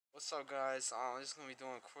What's up, guys? I'm just gonna be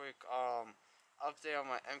doing a quick update on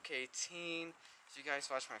my MK18. If you guys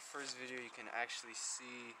watch my first video, you can actually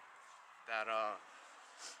see that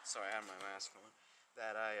sorry, I had my mask on.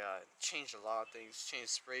 That I changed a lot of things,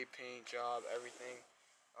 changed spray paint job, everything.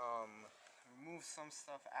 Removed some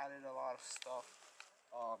stuff, added a lot of stuff.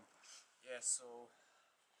 Yeah, so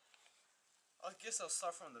I guess I'll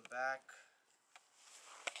start from the back.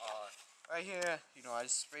 Right here, I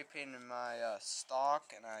just spray painted my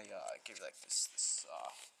stock, and I gave like this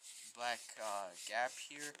black gap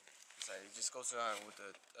here. It just goes around with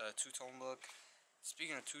the two-tone look.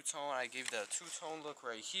 Speaking of two-tone, I gave the two-tone look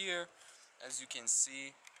right here. As you can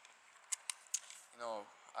see,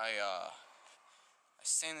 I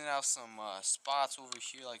sanded out some spots over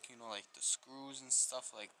here, like like the screws and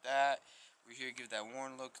stuff like that. Over here, give that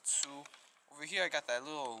worn look too. Over here, I got that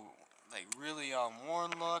little, like, really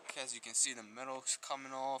worn look. As you can see, the metal's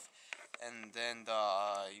coming off, and then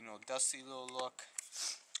the dusty little look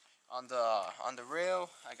on the rail.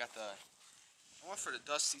 I went for the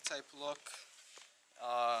dusty type look.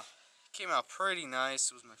 Came out pretty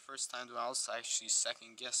nice. It was my first time doing it. I was actually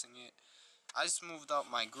second guessing it. I just moved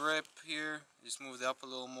up my grip here. Just moved it up a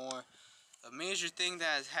little more. A major thing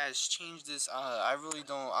that has changed is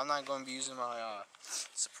I'm not going to be using my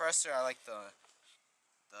suppressor. I like the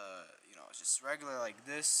just regular, like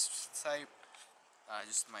this type.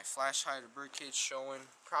 Just my flash hider birdcage showing.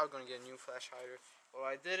 Probably going to get a new flash hider. What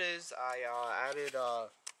I did is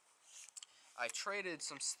I traded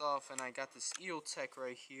some stuff, and I got this EOTech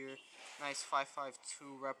right here. Nice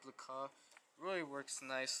 552 replica. Really works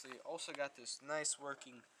nicely. Also got this nice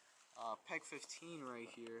working PEG 15 right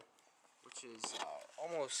here, which is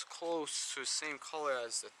almost close to the same color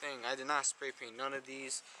as the thing. I did not spray paint none of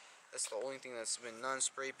these. That's the only thing that's been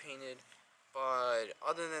non-spray painted. But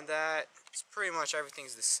other than that, it's pretty much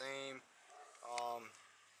everything's the same.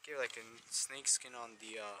 Give like a snake skin on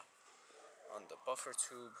the buffer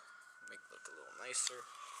tube, make it look a little nicer.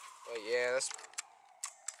 But yeah, that's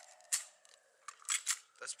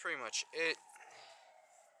pretty much it.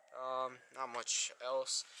 Not much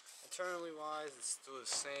else. Internally wise, it's still the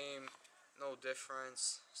same, no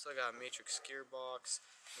difference. Still got a matrix gearbox,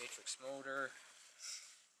 matrix motor.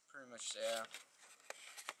 Pretty much, yeah.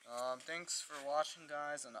 Thanks for watching,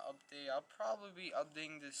 guys, on the update. I'll probably be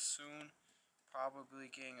updating this soon.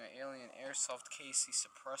 Probably getting an alien airsoft KC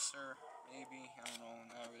suppressor, maybe. I don't know.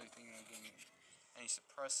 Not really thinking of getting any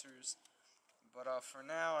suppressors. But for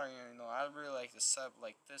now, I really like the setup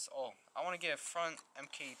like this. Oh, I want to get a front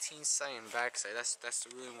MK18 sight and back sight. That's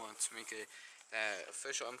the really one to make it that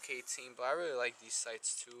official MK18. But I really like these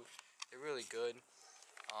sights too. They're really good.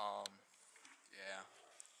 Yeah.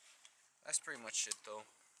 That's pretty much it though.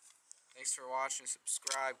 Thanks for watching.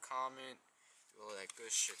 Subscribe, comment, do all that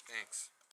good shit. Thanks.